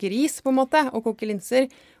enn å koke ris på en måte, og koke linser.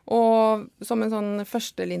 Og som en sånn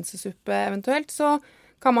første linsesuppe eventuelt, så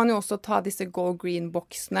kan man jo også ta disse Go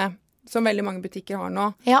Green-boksene som veldig mange butikker har nå.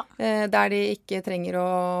 Ja. Der de ikke trenger å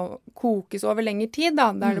kokes over lengre tid, da.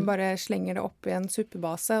 Der du bare slenger det opp i en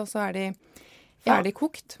suppebase, og så er de ferdig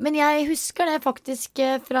kokt. Men jeg husker det faktisk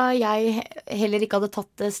fra jeg heller ikke hadde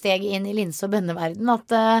tatt steget inn i linse- og bønneverden,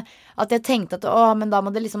 at jeg tenkte at men da må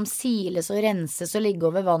det liksom siles og renses og ligge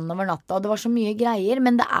over vann over natta, og det var så mye greier,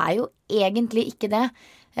 men det er jo egentlig ikke det.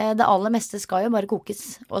 Det aller meste skal jo bare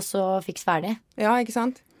kokes, og så fiks ferdig. Ja, ikke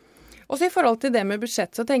sant? Også i forhold til det med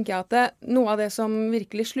budsjett, så tenker jeg at noe av det som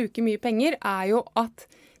virkelig sluker mye penger, er jo at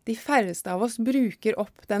de færreste av oss bruker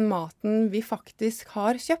opp den maten vi faktisk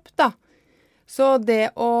har kjøpt, da. Så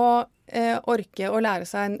det å orke å lære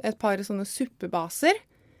seg et par sånne suppebaser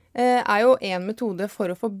er jo en metode for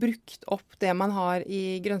å få brukt opp det man har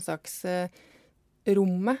i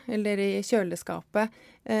grønnsaksrommet eller i kjøleskapet.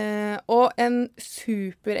 Og en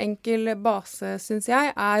superenkel base, synes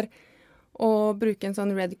jeg, er å bruke en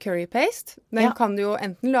sånn red curry paste. Den kan du jo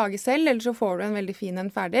enten lage selv, eller så får du en veldig fin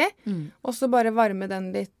en ferdig. Og så bare varme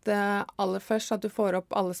den litt aller først, så at du får opp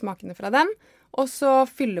alle smakene fra den. Og så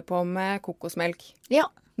fylle på med kokosmelk. Ja.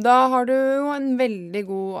 Da har du jo en veldig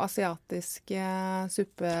god asiatisk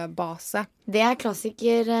suppebase. Det er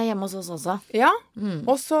klassiker hjemme hos oss også. Ja,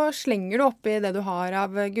 og så slenger du oppi det du har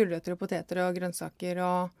av gulrøtter og poteter og grønnsaker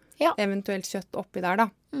og eventuelt kjøtt oppi der, da.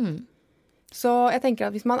 Så jeg tenker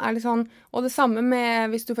at hvis man er litt sånn, og det samme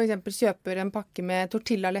med hvis du for eksempel kjøper en pakke med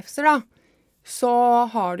tortillalefser, da, så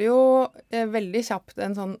har du jo veldig kjapt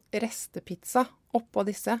en sånn restepizza oppå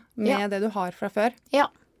disse med det du har fra før.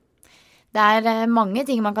 Ja. Det er mange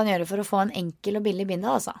ting man kan gjøre for å få en enkel og billig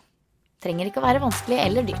middag, altså. Trenger ikke å være vanskelig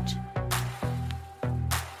eller dyrt.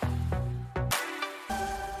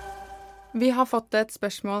 Vi har fått et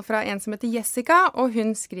spørsmål fra en som heter Jessica, og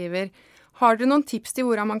hun skriver: har dere noen tips til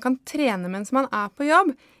hvordan man kan trene mens man er på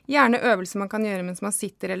jobb? Gjerne øvelser man kan gjøre mens man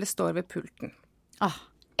sitter eller står ved pulten.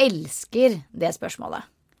 Elsker det spørsmålet.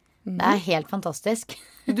 Det er helt fantastisk.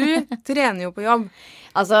 Du trener jo på jobb.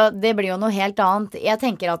 Altså, det blir jo noe helt annet. Jeg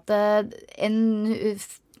tenker at en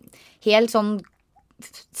helt sånn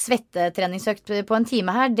svettetreningsøkt på en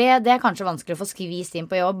time her, det er kanskje vanskelig å få skvist inn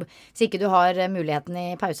på jobb, så ikke du har muligheten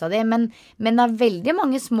i pausa di. Men det er veldig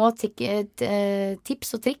mange små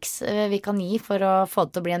tips og triks vi kan gi for å få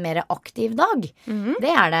det til å bli en mer aktiv dag.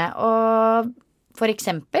 Det er det. Og for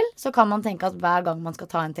eksempel så kan man tenke at hver gang man skal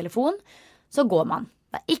ta en telefon, så går man.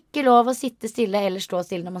 Det er ikke lov å sitte stille eller stå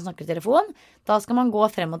stille når man snakker i telefon. Da skal man gå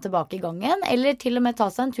frem og tilbake i gangen, eller til og med ta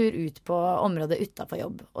seg en tur ut på området utenfor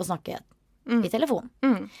jobb og snakke i telefon.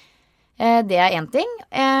 Det er en ting.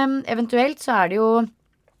 Eventuelt så er det jo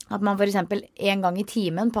at man for eksempel en gang i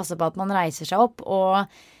timen passer på at man reiser seg opp og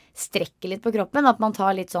strekker litt på kroppen. At man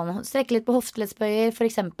tar litt sånn, strekker litt på hofteleddsbøyer for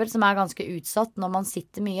eksempel, som er ganske utsatt når man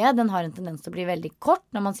sitter mye. Den har en tendens til å bli veldig kort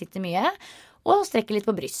når man sitter mye, og strekker litt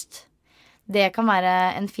på bryst. Det kan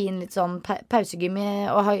være en fin litt sånn pausegym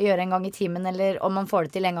å gjøre en gang i timen, eller om man får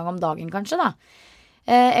det til en gang om dagen kanskje da.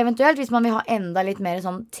 Eventuelt, hvis man vil ha enda litt mer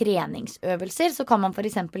sånn treningsøvelser, så kan man for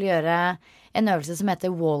eksempel gjøre en øvelse som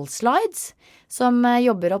heter wall slides, som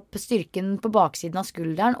jobber opp styrken på baksiden av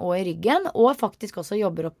skulderen og i ryggen, og faktisk også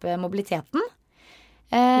jobber opp mobiliteten.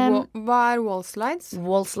 Hva er wall slides?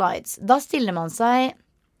 Wall slides. Da stiller man seg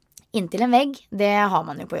inntil en vegg. Det har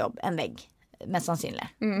man jo på jobb, en vegg, mest sannsynlig.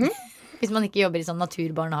 Hvis man ikke jobber i sånn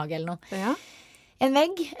naturbarnehage eller noe. Ja. En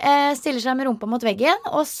vegg, stiller seg med rumpa mot veggen,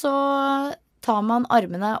 og så tar man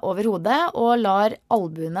armene over hodet og lar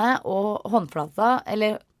albuene og håndflata,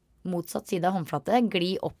 eller motsatt side av håndflate,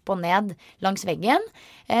 gli opp og ned langs veggen.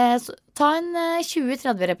 Så ta en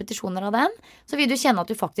 20-30 repetisjoner av den, så vil du kjenne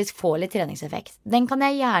at du faktisk får litt treningseffekt. Den kan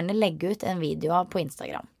jeg gjerne legge ut en video av på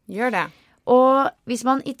Instagram. Gjør det. Og hvis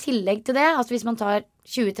man i tillegg til det, altså hvis man tar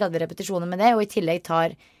 20-30 repetisjoner med det, og i tillegg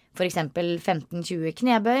tar for eksempel 15-20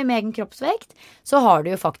 knebøy med egen kroppsvekt, så har du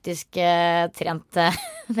jo faktisk trent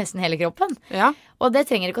nesten hele kroppen. Ja. Og det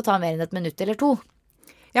trenger ikke å ta mer enn 1 minutt eller 2.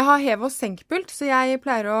 Jeg har hev- og senkpult, så jeg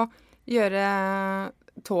pleier å gjøre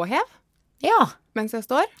tåhev mens jeg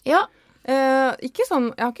står. Ja. Ikke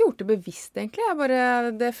sånn, jeg har ikke gjort det bevisst egentlig,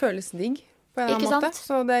 det føles digg på en eller annen måte,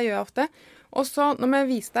 så det gjør jeg ofte. Og så, nå må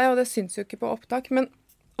jeg vise deg, og det syns jo ikke på opptak, men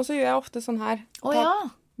og så gjør jeg ofte sånn her.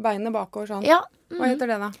 Beinet bakover sånn. Ja. Hva heter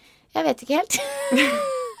det da? Jeg vet ikke helt.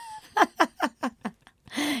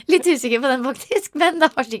 Litt usikker på den faktisk, men det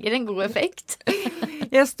har sikkert en god effekt.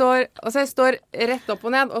 Jeg står rett opp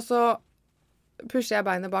og ned, og så pusher jeg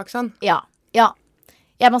beinet bak sånn. Ja.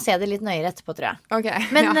 Jeg må se det litt nøyere etterpå, tror jeg. Ok,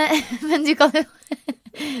 men du kan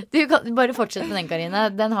jo bare fortsette med den,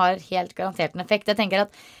 Karine. Den har helt garantert en effekt. Jeg tenker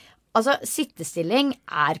at sittestilling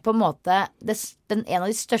er på en måte en av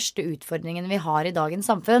de største utfordringene vi har i dagens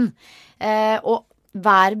samfunn. Og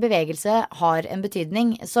hver bevegelse har en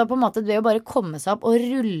betydning. Så på en måte det å bare komme seg opp og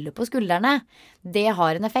rulle på skuldrene, det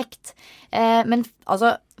har en effekt. Men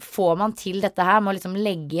altså, får man til dette her med å liksom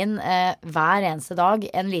legge inn hver eneste dag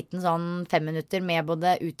en liten sånn 5 minutter med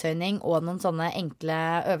både uttøyning og noen sånne enkle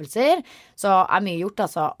øvelser, så mye gjort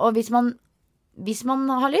altså. Og hvis man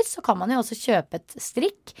har lyst, så kan man jo også kjøpe et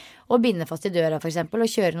strikk og binde fast i døra for eksempel,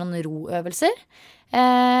 og kjøre noen roøvelser.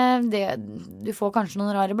 Du får kanskje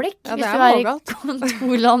noen rare blikk hvis du i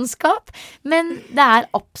kontorlandskap, men det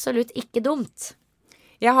absolutt ikke dumt.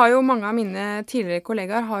 Jeg har jo mange av mine tidligere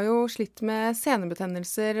kollegaer har jo slitt med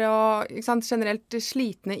senebetennelser og generelt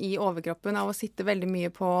slitne i overkroppen av å sitte veldig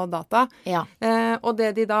mye på data. Ja. Og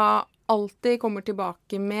det de da alltid kommer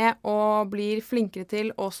tilbake med og blir flinkere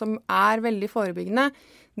til, og som veldig forebyggende,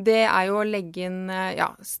 det jo å legge inn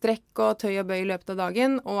strekk og tøy og bøy i løpet av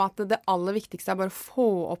dagen, og at det aller viktigste bare å få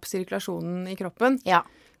opp sirkulasjonen i kroppen. Ja.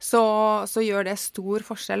 Så gjør det stor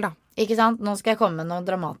forskjell, da. Ikke sant? Nå skal jeg komme med noe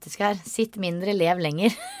dramatisk her. Sitt mindre, lev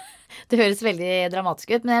lenger. Det høres veldig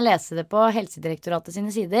dramatisk ut, men jeg leser det på Helsedirektoratet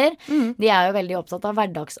sine sider. De jo veldig opptatt av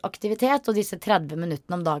hverdagsaktivitet og disse 30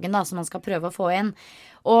 minuttene om dagen da, som man skal prøve å få inn.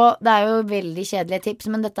 Og det jo veldig kjedelige tips,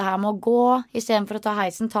 men dette her med å gå i stedet for å ta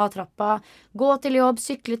heisen, ta trappa, gå til jobb,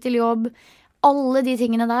 sykle til jobb, alle de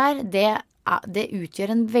tingene der, det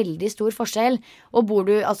utgjør en veldig stor forskjell. Og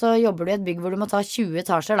jobber du i et bygg hvor du må ta 20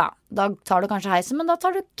 etasjer da tar du kanskje heisen, men da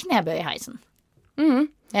tar du knebøy i heisen.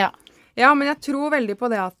 Ja, men jeg tror veldig på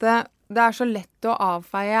det at det så lett å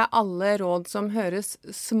avfeie alle råd som høres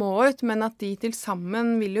små ut, men at de til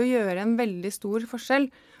sammen vil jo gjøre en veldig stor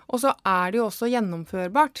forskjell. Og så det jo også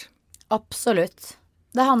gjennomførbart. Absolutt.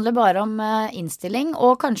 Det handler bare om innstilling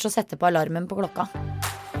og kanskje å sette på alarmen på klokka.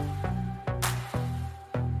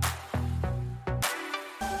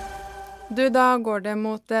 Du, da går det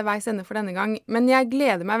mot veis ende for denne gang, men jeg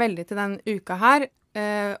gleder meg veldig til den uka her,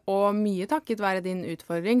 og mye takket være din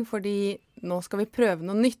utfordring, fordi nå skal vi prøve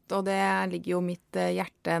noe nytt, og det ligger jo mitt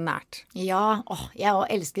hjerte nært. Ja, jeg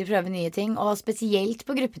elsker å prøve nye ting, og spesielt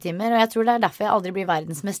på gruppetimer, og jeg tror det derfor jeg aldri blir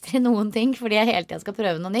verdensmester i noen ting, fordi jeg hele tiden skal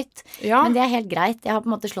prøve noe nytt. Ja. Men det helt greit. Jeg har på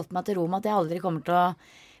en måte slått meg til ro med at jeg aldri kommer til å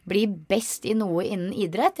bli best i noe innen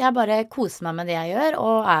idrett. Jeg bare koser meg med det jeg gjør,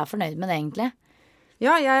 og fornøyd med det egentlig.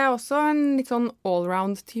 Ja, jeg også en litt sånn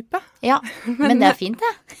allround-type. Ja, men det fint,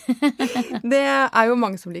 det. Det jo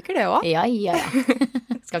mange som liker det også. Ja.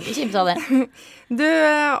 Skal ikke kimse av det. Du,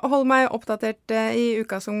 hold meg oppdatert i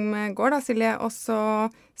uka som går da, Silje, og så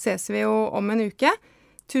ses vi jo om en uke.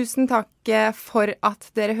 Tusen takk for at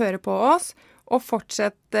dere hører på oss, og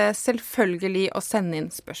fortsett selvfølgelig å sende inn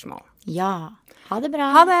spørsmål. Ja, ha det bra.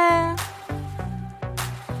 Ha det!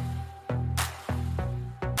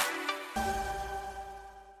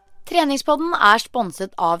 Treningspodden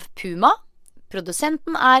sponset av Puma.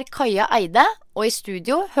 Produsenten Kaja Eide, og i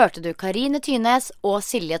studio hørte du Karine Tynes og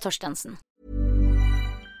Silje Torstensen.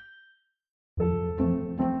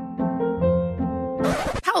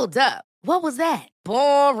 Hold up. What was that?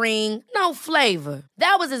 Boring. No flavor.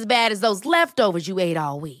 That was as bad as those leftovers you ate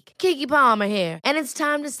all week. Keke Palmer here, and it's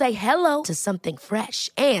time to say hello to something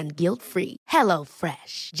fresh and guilt-free. Hello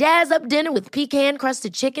Fresh. Jazz up dinner with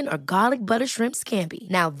pecan-crusted chicken or garlic butter shrimp scampi.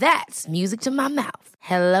 Now that's music to my mouth.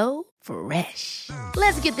 Hello Fresh.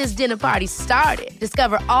 Let's get this dinner party started.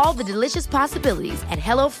 Discover all the delicious possibilities at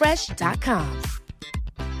HelloFresh.com.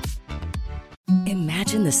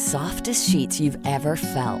 Imagine the softest sheets you've ever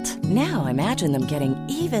felt. Now imagine them getting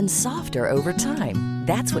even softer over time.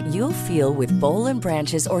 That's what you'll feel with Boll &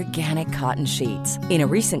 Branch's organic cotton sheets. In a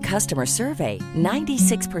recent customer survey,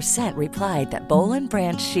 96% replied that Boll &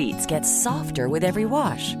 Branch sheets get softer with every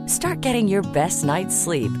wash. Start getting your best night's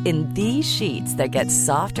sleep in these sheets that get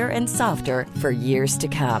softer and softer for years to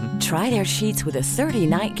come. Try their sheets with a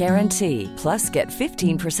 30-night guarantee. Plus, get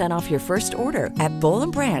 15% off your first order at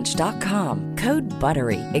bollandbranch.com. Code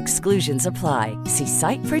BUTTERY. Exclusions apply. See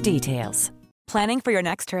site for details. Planning for your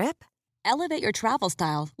next trip? Elevate your travel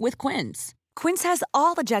style with Quince. Quince has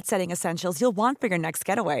all the jet-setting essentials you'll want for your next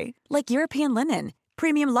getaway, like European linen,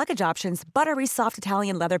 premium luggage options, buttery soft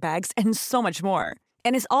Italian leather bags, and so much more.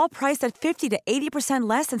 And is all priced at 50 to 80%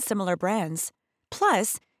 less than similar brands.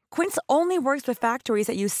 Plus, Quince only works with factories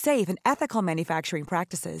that use safe and ethical manufacturing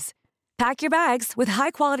practices. Pack your bags with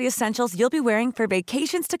high-quality essentials you'll be wearing for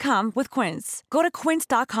vacations to come with Quince. Go to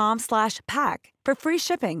quince.com/pack for free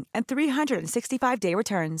shipping and 365-day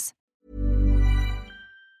returns.